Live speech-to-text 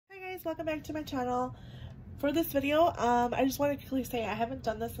guys, welcome back to my channel. For this video, I just want to quickly say I haven't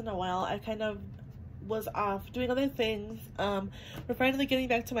done this in a while. I kind of was off doing other things. We're finally getting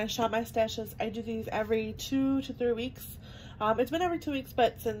back to my shop my stashes. I do these every 2 to 3 weeks. It's been every 2 weeks,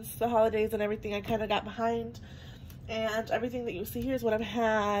 but since the holidays and everything, I kind of got behind. And everything that you see here is what I've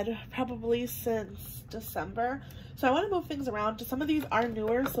had probably since December. So I want to move things around. Some of these are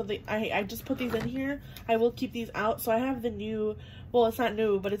newer, so I just put these in here. I will keep these out. So I have the new, well, it's not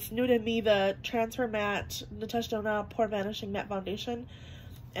new, but it's new to me, the Transfer Matte Neutrogena Pore Vanishing Matte Foundation.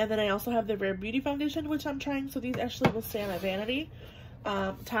 And then I also have the Rare Beauty Foundation, which I'm trying. So these actually will stay on my vanity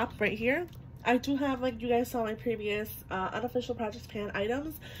top right here. I do have, like you guys saw my previous unofficial project pan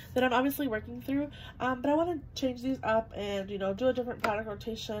items that I'm obviously working through, but I want to change these up and, you know, do a different product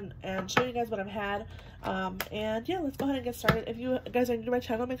rotation and show you guys what I've had. And yeah, let's go ahead and get started. If you guys are new to my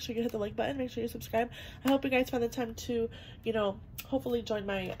channel, make sure you hit the like button, make sure you subscribe. I hope you guys find the time to, you know, hopefully join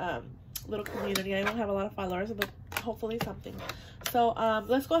my little community. I don't have a lot of followers, but hopefully something. So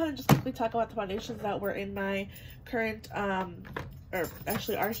let's go ahead and just quickly talk about the foundations that were in my current or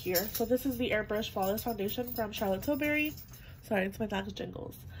actually are here. So this is the Airbrush Flawless Foundation from Charlotte Tilbury. Sorry, it's my dog's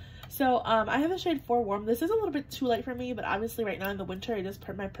jingles. So I have the shade 4 Warm. This is a little bit too light for me, but obviously right now in the winter it is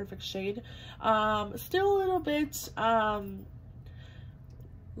my perfect shade. Still a little bit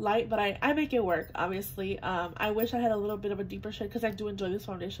light, but I make it work, obviously. I wish I had a little bit of a deeper shade because I do enjoy this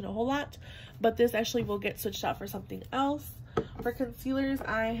foundation a whole lot, but this actually will get switched out for something else. For concealers,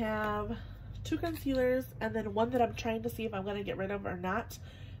 I have 2 concealers and then one that I'm trying to see if I'm going to get rid of or not.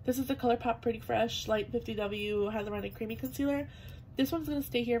 This is the ColourPop Pretty Fresh Light 50W Hyaluronic Creamy Concealer. This one's going to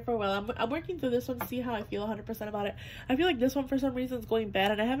stay here for a while. I'm working through this one to see how I feel 100% about it. I feel like this one for some reason is going bad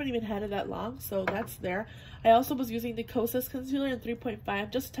and I haven't even had it that long, so that's there. I also was using the Kosas Concealer in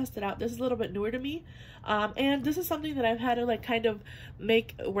 3.5 just to test it out. This is a little bit newer to me. And this is something that I've had to like kind of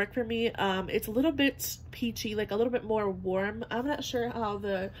make work for me. It's a little bit peachy, like a little bit more warm. I'm not sure how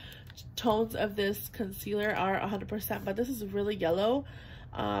the tones of this concealer are 100%, but this is really yellow.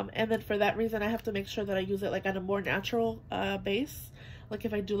 And then for that reason I have to make sure that I use it like on a more natural base, like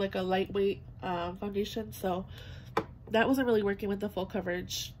if I do like a lightweight foundation. So that wasn't really working with the full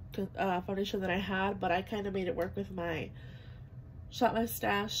coverage foundation that I had, but I kind of made it work with my Shop My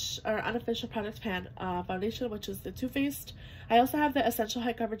Stash or unofficial product pan foundation, which is the Too Faced. I also have the Essential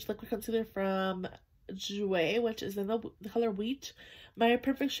High Coverage Liquid Concealer from Jouer, which is in the color Wheat. My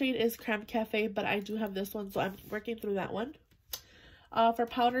perfect shade is Creme Cafe, but I do have this one, so I'm working through that one. For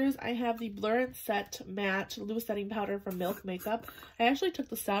powders, I have the Blur and Set Matte Loose Setting Powder from Milk Makeup. I actually took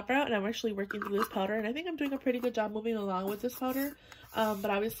the stop route, and I'm actually working through this powder, and I think I'm doing a pretty good job moving along with this powder. But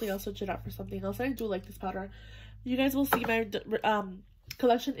obviously, I'll switch it out for something else. I do like this powder. You guys will see my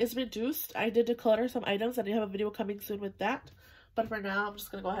collection is reduced. I did declutter some items, and I have a video coming soon with that. But for now, I'm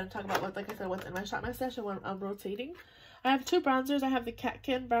just going to go ahead and talk about what, like I said, what's in my Shop My Stash and what I'm rotating. I have 2 bronzers. I have the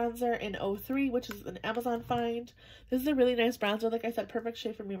Catkin bronzer in 03, which is an Amazon find. This is a really nice bronzer. Like I said, perfect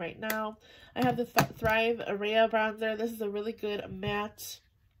shade for me right now. I have the Thrive Area bronzer. This is a really good matte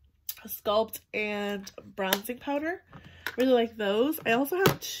sculpt and bronzing powder. Really like those. I also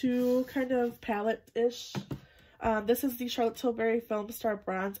have 2 kind of palette-ish. This is the Charlotte Tilbury Film Star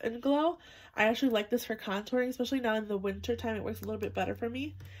Bronze and Glow. I actually like this for contouring, especially now in the winter time. It works a little bit better for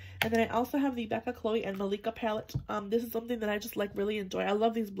me. And then I also have the Becca, Chloe, and Malika palette. This is something that I just like really enjoy. I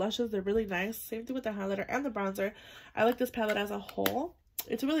love these blushes. They're really nice. Same thing with the highlighter and the bronzer. I like this palette as a whole.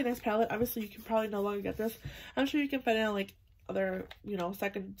 It's a really nice palette. Obviously, you can probably no longer get this. I'm sure you can find it on like other, you know,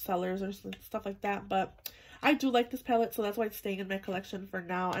 second sellers or stuff like that. But I do like this palette, so that's why it's staying in my collection for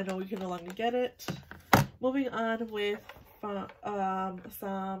now. I know we can no longer get it. Moving on with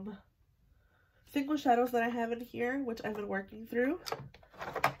some single shadows that I have in here, which I've been working through.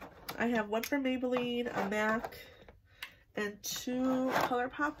 I have one from Maybelline, a MAC, and 2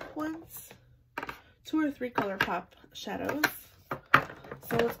 ColourPop ones. 2 or 3 ColourPop shadows.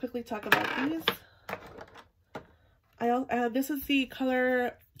 So let's quickly talk about these. This is the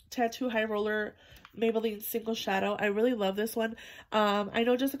Color Tattoo High Roller Maybelline Single Shadow. I really love this one. I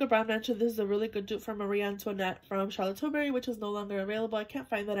know Jessica Brown mentioned this is a really good dupe from Marie Antoinette from Charlotte Tilbury, which is no longer available. I can't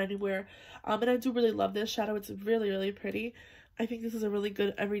find that anywhere. And I do really love this shadow. It's really, really pretty. I think this is a really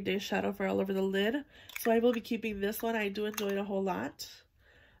good everyday shadow for all over the lid. So I will be keeping this one. I do enjoy it a whole lot.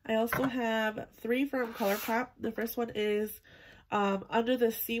 I also have 3 from ColourPop. The first one is Under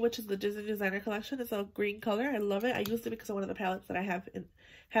the Sea, which is the Disney Designer Collection. It's a green color. I love it. I used it because of one of the palettes that I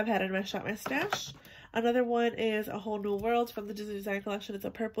have had in my Shop My Stash. Another one is A Whole New World from the Disney Designer Collection. It's a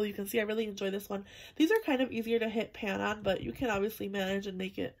purple. You can see I really enjoy this one. These are kind of easier to hit pan on, but you can obviously manage and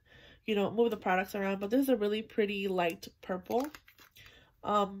make it, you know, move the products around. But this is a really pretty light purple.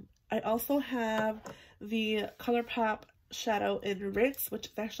 I also have the ColourPop shadow in Ritz, which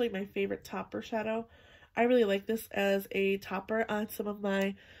is actually my favorite topper shadow. I really like this as a topper on some of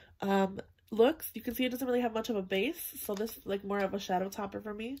my looks. You can see it doesn't really have much of a base, so this is like more of a shadow topper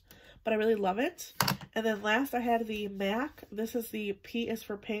for me, but I really love it. And then last I had the MAC. This is the P is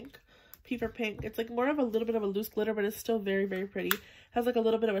for pink. P for pink. It's like more of a little bit of a loose glitter, but it's still very, very pretty. Has like a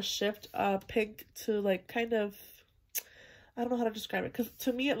little bit of a shift pink to like kind of, I don't know how to describe it, because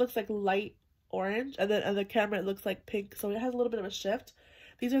to me it looks like light orange, and then on the camera it looks like pink, so it has a little bit of a shift.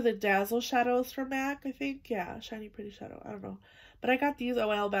 These are the Dazzle shadows from MAC, I think. Yeah, Shiny Pretty Shadow. I don't know. But I got these a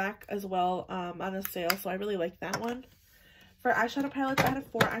while back as well on a sale, so I really like that one. For eyeshadow palettes, I had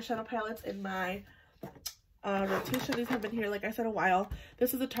 4 eyeshadow palettes in my rotation. These have been here, like I said, a while.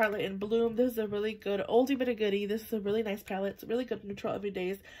 This is a Tartelette in Bloom. This is a really good oldie but a goodie. This is a really nice palette. It's a really good neutral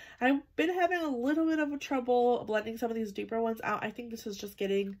everydays. I've been having a little bit of trouble blending some of these deeper ones out. I think this is just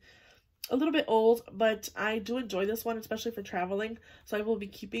getting a little bit old, but I do enjoy this one, especially for traveling, so I will be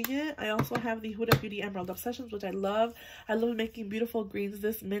keeping it. I also have the Huda Beauty Emerald Obsessions, which I love. I love making beautiful greens.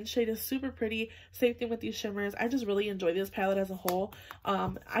 This mint shade is super pretty. Same thing with these shimmers. I just really enjoy this palette as a whole.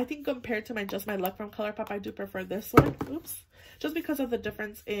 I think compared to my Just My Luck from ColourPop, I do prefer this one. Oops. Just because of the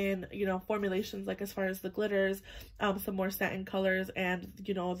difference in, you know, formulations, like as far as the glitters, some more satin colors, and,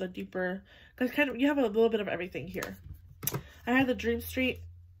 you know, the deeper, because kind of, you have a little bit of everything here. I have the Dream Street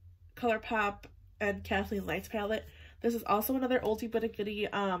ColourPop and Kathleen Lights palette. This is also another oldie but a goodie.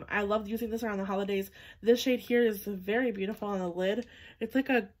 I loved using this around the holidays. This shade here is very beautiful on the lid. It's like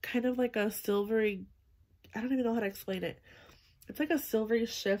a kind of like a silvery, I don't even know how to explain it. It's like a silvery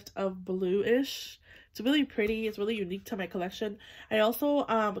shift of blue-ish. It's really pretty. It's really unique to my collection. I also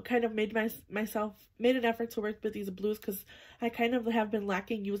kind of made made an effort to work with these blues, because I kind of have been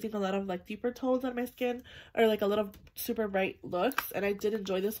lacking using a lot of like deeper tones on my skin, or like a lot of super bright looks, and I did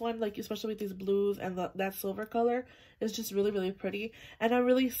enjoy this one, like especially with these blues, and that silver color is just really, really pretty. And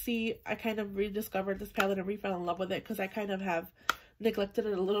I kind of rediscovered this palette and re-fell in love with it, because I kind of have neglected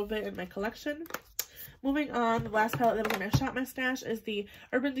it a little bit in my collection. Moving on, the last palette that was in my shop my stash is the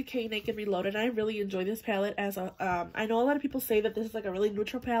Urban Decay Naked Reloaded. And I really enjoy this palette as a, I know a lot of people say that this is like a really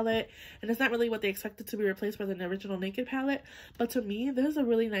neutral palette, and it's not really what they expected to be replaced with an original Naked palette. But to me, this is a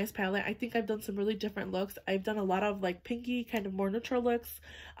really nice palette. I think I've done some really different looks. I've done a lot of like pinky, kind of more neutral looks.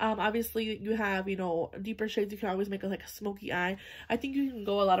 Obviously you have, you know, deeper shades. You can always make like a smoky eye. I think you can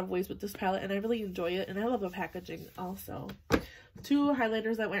go a lot of ways with this palette, and I really enjoy it, and I love the packaging also. 2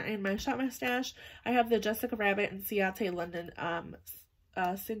 highlighters that went in my shop my stash. I have the Jessica Rabbit and Ciate London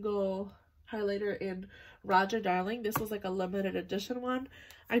single highlighter in Roger Darling. This was like a limited edition one.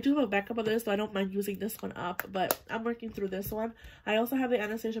 I do have a backup of this, so I don't mind using this one up, but I'm working through this one. I also have the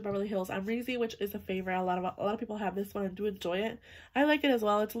Anastasia Beverly Hills Amrezy, which is a favorite. A lot of people have this one and do enjoy it. I like it as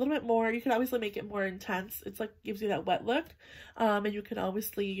well. It's a little bit more, you can obviously make it more intense. It's like gives you that wet look, and you can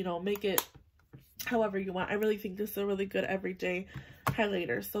obviously, you know, make it however you want. I really think this is a really good everyday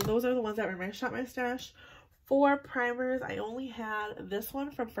highlighter. So those are the ones that were in my shop my stash. For primers, I only had this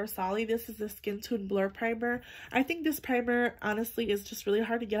one from Versali. This is the Skin Tune Blur Primer. I think this primer, honestly, is just really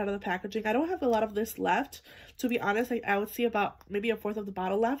hard to get out of the packaging. I don't have a lot of this left. To be honest, I would see about maybe a fourth of the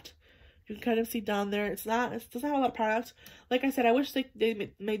bottle left. You can kind of see down there. It doesn't have a lot of product. Like I said, I wish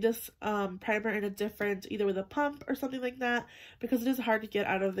they made this primer in a different, either with a pump or something like that, because it is hard to get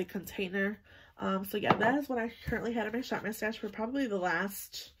out of the container. So yeah, that is what I currently had in my shop my stash for probably the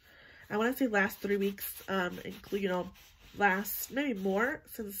last, I want to say last 3 weeks, you know, maybe more,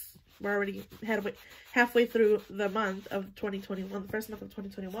 since we're already halfway through the month of 2021, the first month of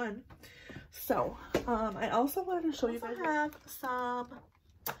 2021. So, I also wanted to show you guys, I have some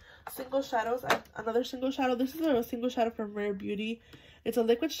single shadows, another single shadow. This is a single shadow from Rare Beauty. It's a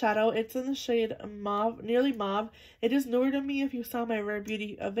liquid shadow. It's in the shade mauve, nearly mauve. It is newer to me. If you saw my Rare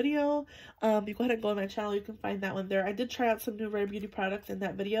Beauty video, you go ahead and go on my channel. You can find that one there. I did try out some new Rare Beauty products in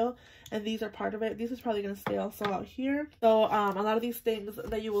that video, and these are part of it. These is probably going to stay also out here. So a lot of these things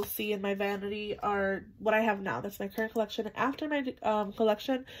that you will see in my vanity are what I have now. That's my current collection. After my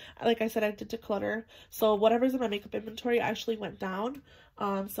collection, like I said, I did declutter. So whatever's in my makeup inventory actually went down.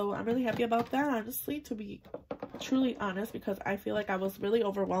 So I'm really happy about that, honestly, to be truly honest, because I feel like I was really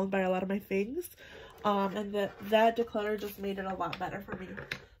overwhelmed by a lot of my things, and that declutter just made it a lot better for me.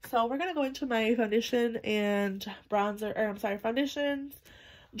 So we're gonna go into my foundation and bronzer, or I'm sorry, foundations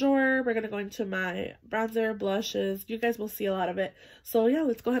drawer. We're gonna go into my bronzer, blushes. You guys will see a lot of it. So yeah,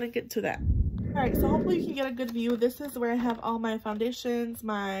 let's go ahead and get to that. All right, so hopefully you can get a good view. This is where I have all my foundations,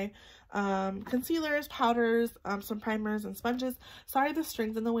 my concealers, powders, some primers and sponges. Sorry the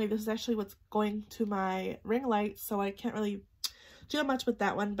string's in the way. This is actually what's going to my ring light, so I can't really do much with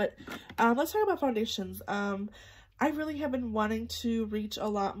that one. But let's talk about foundations. I really have been wanting to reach a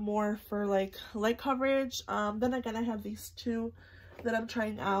lot more for like light coverage. Then again, I have these two that I'm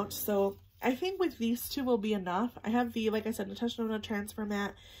trying out, so I think with these two will be enough. I have the, like I said, Natasha Denona Transfer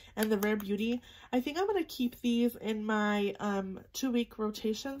Matte and the Rare Beauty. I think I'm gonna keep these in my 2-week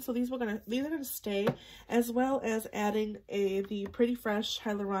rotation. So these are gonna stay, as well as adding the Pretty Fresh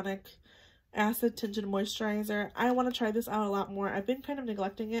Hyaluronic Acid Tinted Moisturizer. I want to try this out a lot more. I've been kind of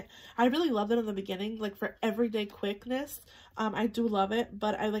neglecting it. I really loved it in the beginning, like for everyday quickness. I do love it,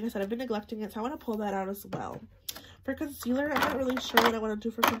 but like I said, I've been neglecting it, so I want to pull that out as well. For concealer, I'm not really sure what I want to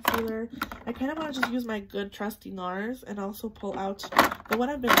do for concealer. I kind of want to just use my good trusty NARS and also pull out the one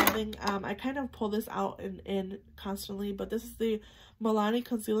I've been loving. I kind of pull this out in constantly, but this is the Milani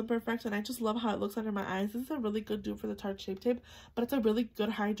Conceal & Perfect, and I just love how it looks under my eyes. This is a really good dupe for the Tarte Shape Tape, but it's a really good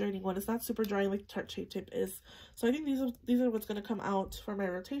hydrating one. It's not super drying like Tarte Shape Tape is. So I think these are what's going to come out for my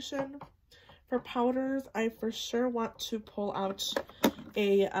rotation. For powders, I for sure want to pull out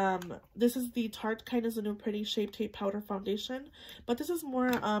this is the Tarte Kind is a New Pretty Shape Tape Powder Foundation, but this is more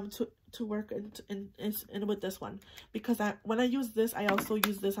to work in with this one, because when I use this, I also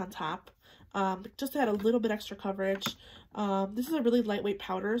use this on top, just to add a little bit extra coverage. This is a really lightweight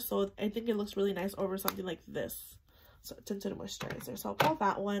powder, so I think it looks really nice over something like this. So tinted moisturizer. So I'll pull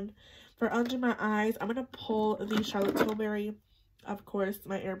that one. For under my eyes, I'm gonna pull the Charlotte Tilbury, of course,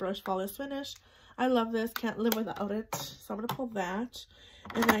 my Airbrush Flawless Finish. I love this, can't live without it. So I'm gonna pull that.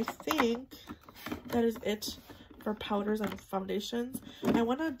 And I think that is it for powders and foundations. I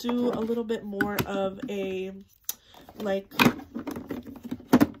want to do a little bit more of a, like,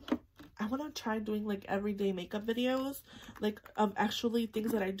 I want to try doing like everyday makeup videos, like of actually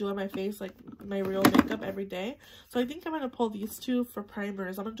things that I do on my face, like my real makeup every day. So I think I'm going to pull these two for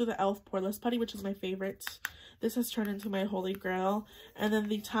primers. I'm going to do the e.l.f. Poreless Putty, which is my favorite. This has turned into my holy grail. And then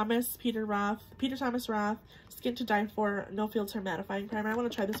the Peter Thomas Roth Skin to Die For No Filter Mattifying Primer. I want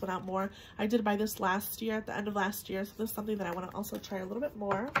to try this one out more. I did buy this last year, at the end of last year, so this is something that I want to also try a little bit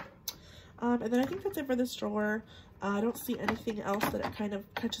more. And then I think that's it for this drawer. I don't see anything else that it kind of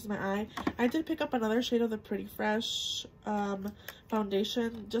catches my eye. I did pick up another shade of the Pretty Fresh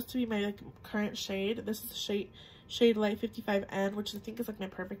foundation, just to be my like current shade. This is Shade Light 55N, which I think is like my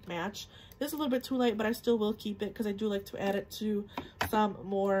perfect match. This is a little bit too light, but I still will keep it because I do like to add it to some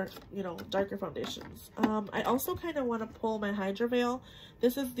more, you know, darker foundations. I also kind of want to pull my Hydra Veil.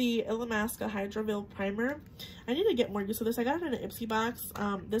 This is the Illamasqua Hydra Veil Primer. I need to get more use of this. I got it in an Ipsy box.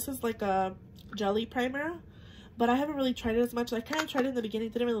 This is like a jelly primer, but I haven't really tried it as much. I kind of tried it in the beginning,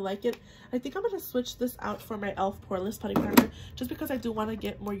 didn't really like it. I think I'm going to switch this out for my e.l.f. Poreless Putty Primer, just because I do want to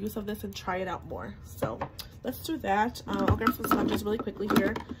get more use of this and try it out more. So let's do that. I'll grab some sponges really quickly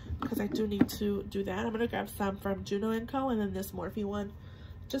here, because I do need to do that. I'm going to grab some from Juno & Co. and then this Morphe one,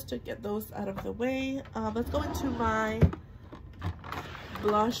 just to get those out of the way. Let's go into my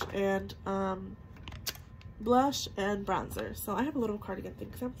blush and bronzer. So I have a little cardigan thing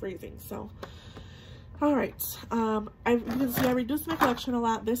because I'm freezing. So all right, you can see I reduced my collection a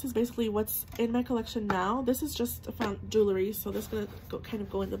lot. This is basically what's in my collection now. This is just found jewelry, so this is gonna kind of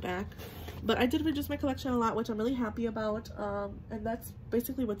go in the back. But I did reduce my collection a lot, which I'm really happy about. And that's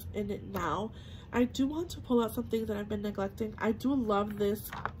basically what's in it now. I do want to pull out some things that I've been neglecting. I do love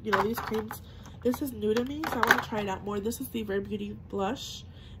this, you know, these creams. This is new to me, so I want to try it out more. This is the Rare Beauty blush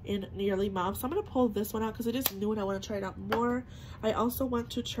in Nearly Mauve. So I'm gonna pull this one out because it is new and I want to try it out more. I also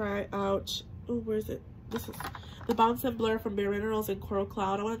want to try out, oh, where is it? This is the Bounce and Blur from Bare Minerals and Coral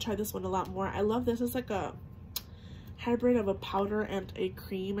Cloud. I want to try this one a lot more. I love this. It's like a hybrid of a powder and a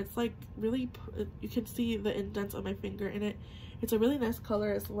cream. It's like really, you can see the indents of my finger in it. It's a really nice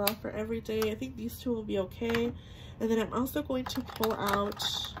color as well for every day. I think these two will be okay. And then I'm also going to pull out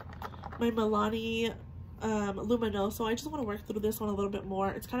my Milani Luminoso. I just want to work through this one a little bit more.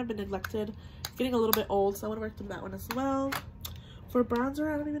 It's kind of been neglected. It's getting a little bit old, so I want to work through that one as well. For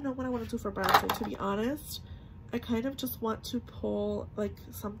bronzer, I don't even know what I want to do for bronzer, to be honest. I kind of just want to pull like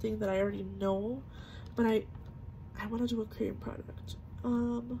something that I already know, but I want to do a cream product.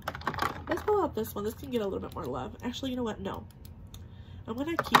 Let's pull out this one. This can get a little bit more love. Actually, you know what? No. I'm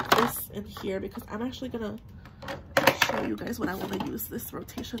going to keep this in here because I'm actually going to show you guys what I want to use this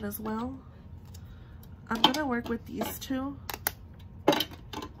rotation as well. I'm going to work with these two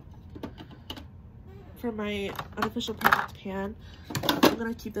for my Unofficial Product pan. I'm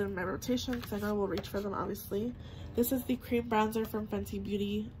going to keep them in my rotation because I know I will reach for them, obviously. This is the cream bronzer from Fenty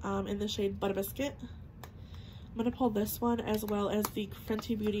Beauty in the shade Butter Biscuit. I'm going to pull this one as well as the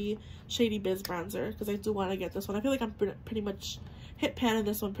Fenty Beauty Shady Biz bronzer because I do want to get this one. I feel like I'm pretty much hit pan in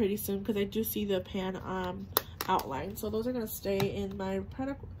this one pretty soon because I do see the pan outline. So those are going to stay in my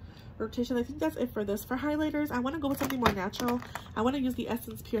product rotation. I think that's it for this. For highlighters, I want to go with something more natural. I want to use the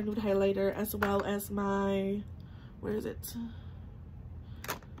Essence Pure Nude Highlighter as well as my, where is it?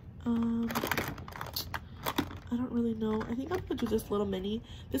 I don't really know. I think I'm gonna do this little mini.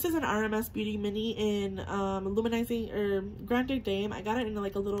 This is an RMS Beauty mini in Luminizing or Grande Dame. I got it in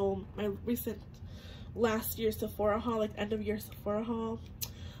like a little, my recent last year Sephora haul, like end of year Sephora haul.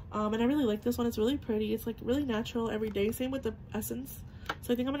 And I really like this one. It's really pretty. It's like really natural everyday. Same with the Essence.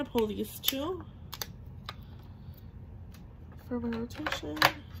 So I think I'm gonna pull these two for my rotation.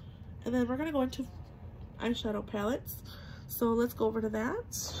 And then we're gonna go into eyeshadow palettes. So let's go over to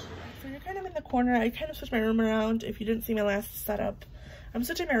that. So you're kind of in the corner. I kind of switched my room around. If you didn't see my last setup, I'm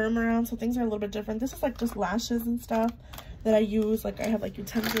switching my room around, so things are a little bit different. This is like just lashes and stuff that I use. Like I have like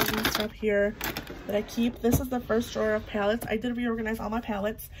utensils and stuff here that I keep. This is the first drawer of palettes. I did reorganize all my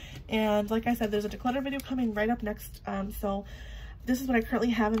palettes, and like I said, there's a declutter video coming right up next. So this is what I currently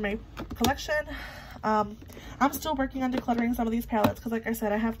have in my collection. I'm still working on decluttering some of these palettes because like I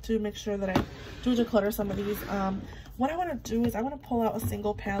said, I have to make sure that I do declutter some of these. What I want to do is I want to pull out a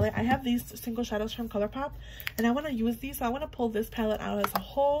single palette. I have these single shadows from ColourPop, and I want to use these. So I want to pull this palette out as a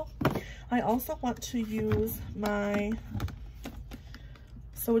whole. I also want to use my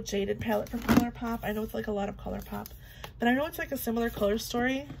So Jaded palette from ColourPop. I know it's like a lot of ColourPop, but I know it's like a similar color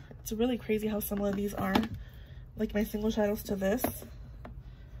story. It's really crazy how similar these are, like my single shadows to this.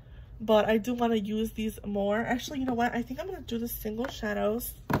 But I do want to use these more. Actually, you know what? I think I'm going to do the single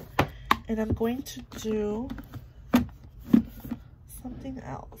shadows, and I'm going to do something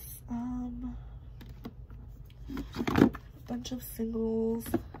else. A bunch of singles.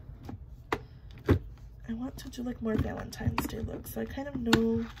 I want to do like more Valentine's Day looks, so I kind of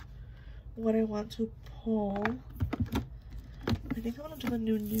know what I want to pull. I think I want to do the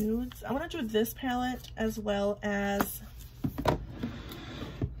new nudes. I want to do this palette as well as,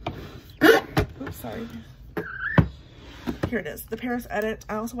 oops, sorry. Here it is, the Paris Edit.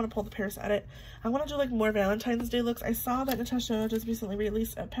 I also want to pull the Paris Edit. I want to do like more Valentine's Day looks. I saw that Natasha just recently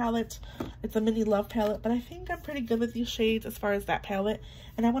released a palette. It's a mini love palette, but I think I'm pretty good with these shades as far as that palette.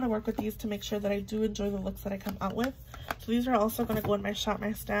 And I want to work with these to make sure that I do enjoy the looks that I come out with. So these are also going to go in my Shop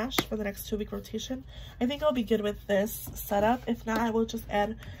My Stash for the next 2-week rotation. I think I'll be good with this setup. If not, I will just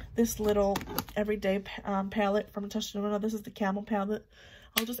add this little everyday palette from Natasha. No, this is the Camel palette.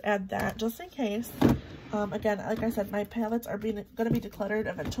 I'll just add that just in case. Again, like I said, my palettes are going to be decluttered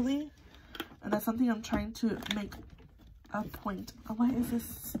eventually, and that's something I'm trying to make a point. Oh, why is this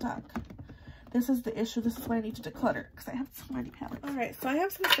stuck? This is the issue. This is why I need to declutter, because I have so many palettes. All right, so I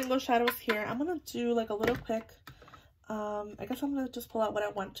have some single shadows here. I'm going to do like a little quick, I guess I'm going to just pull out what I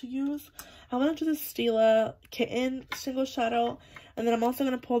want to use. I want to do this Stila Kitten single shadow, and then I'm also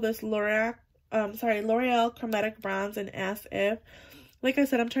going to pull this L'Oreal Chromatic Bronze in As If. Like I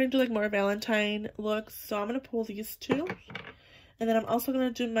said, I'm trying to do like more Valentine looks, so I'm going to pull these two. And then I'm also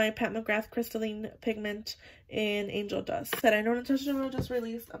going to do my Pat McGrath Crystalline Pigment in Angel Dust. I know Natasha just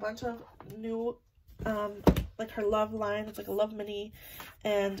released a bunch of new, like her Love line. It's like a Love Mini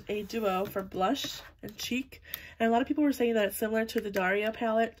and a Duo for blush and cheek. And a lot of people were saying that it's similar to the Daria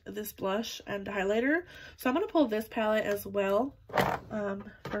palette, this blush and highlighter. So I'm going to pull this palette as well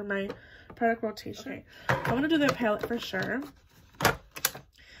for my product rotation. Okay, I'm going to do the palette for sure.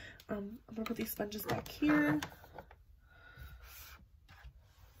 I'm gonna put these sponges back here.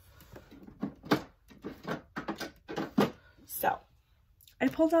 So, I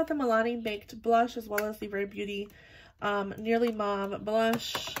pulled out the Milani Baked Blush as well as the Rare Beauty Nearly Mauve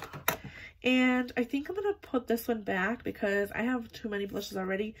Blush. And I think I'm gonna put this one back because I have too many blushes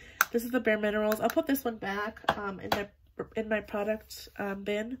already. This is the Bare Minerals. I'll put this one back in my product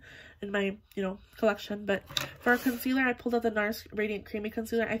bin, in my, collection. But for a concealer, I pulled out the NARS Radiant Creamy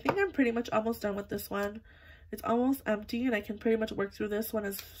Concealer. I think I'm pretty much almost done with this one. It's almost empty, and I can pretty much work through this one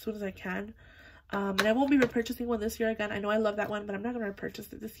as soon as I can. And I won't be repurchasing one this year again. I know I love that one, but I'm not going to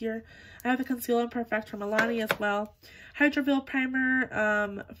repurchase it this year. I have the Concealer Perfect from Milani as well. Hydroville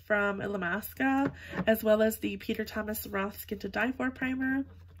Primer from Illamasqua, as well as the Peter Thomas Roth Skin to Die For Primer.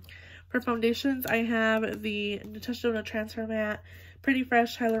 For foundations, I have the Natasha Denona Transfer Matte, Pretty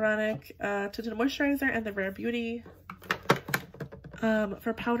Fresh Hyaluronic Tinted Moisturizer, and the Rare Beauty.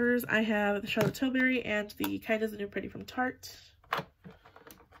 For powders, I have the Charlotte Tilbury and the Kind Is the New Pretty from Tarte.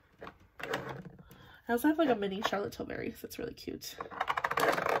 I also have like a mini Charlotte Tilbury, so it's really cute.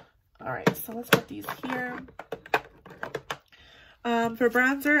 Alright, so let's put these here. For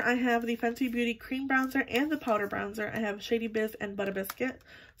bronzer, I have the Fenty Beauty Cream Bronzer and the Powder Bronzer. I have Shady Biz and Butter Biscuit.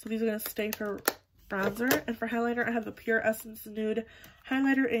 So these are going to stay for bronzer. And for highlighter, I have the Pure Essence Nude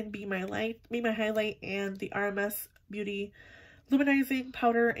highlighter in Be My Highlight, and the RMS Beauty Luminizing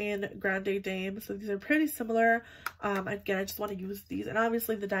Powder in Grande Dame. So these are pretty similar. Again, I just want to use these. And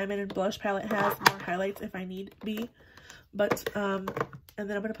obviously the Diamond and Blush palette has more highlights if I need be. But, and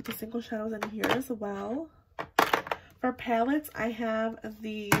then I'm going to put the single shadows in here as well. For palettes, I have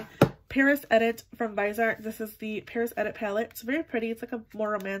the Paris Edit from Visart. This is the Paris Edit palette. It's very pretty. It's like a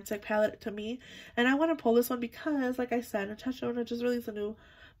more romantic palette to me. And I want to pull this one because, like I said, Natasha just released a new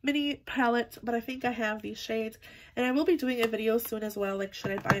mini palette, but I think I have these shades. And I will be doing a video soon as well, like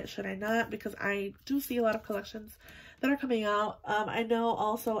should I buy it, should I not, because I do see a lot of collections that are coming out. I know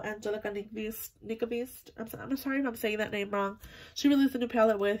also Angelica Nikavist, I'm sorry if I'm saying that name wrong. She released a new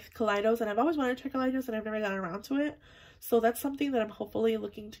palette with Kaleidos, and I've always wanted to try Kaleidos and I've never gotten around to it. So that's something that I'm hopefully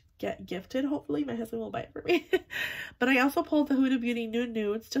looking to get gifted. Hopefully my husband will buy it for me. But I also pulled the Huda Beauty Nude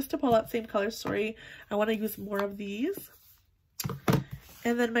Nudes just to pull out Same Color Story. I want to use more of these.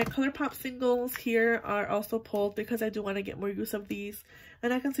 And then my ColourPop singles here are also pulled because I do want to get more use of these.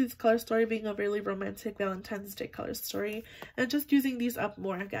 And I can see this color story being a really romantic Valentine's Day color story. And just using these up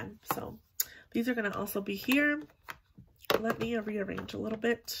more again. So these are going to also be here. Let me rearrange a little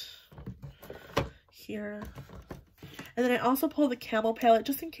bit here. And then I also pulled the Camel palette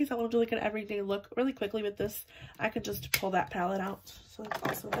just in case I want to do like an everyday look really quickly with this. I can just pull that palette out. So it's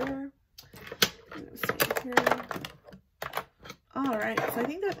also there. Here. Alright, so I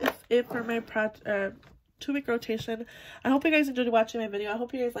think that is it for my 2-week rotation. I hope you guys enjoyed watching my video. I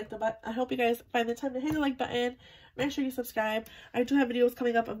hope you guys liked I hope you guys find the time to hit the like button. Make sure you subscribe. I do have videos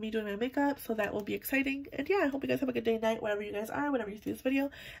coming up of me doing my makeup, so that will be exciting. And yeah, I hope you guys have a good day, night, wherever you guys are, whenever you see this video.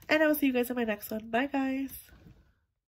 And I will see you guys in my next one. Bye, guys.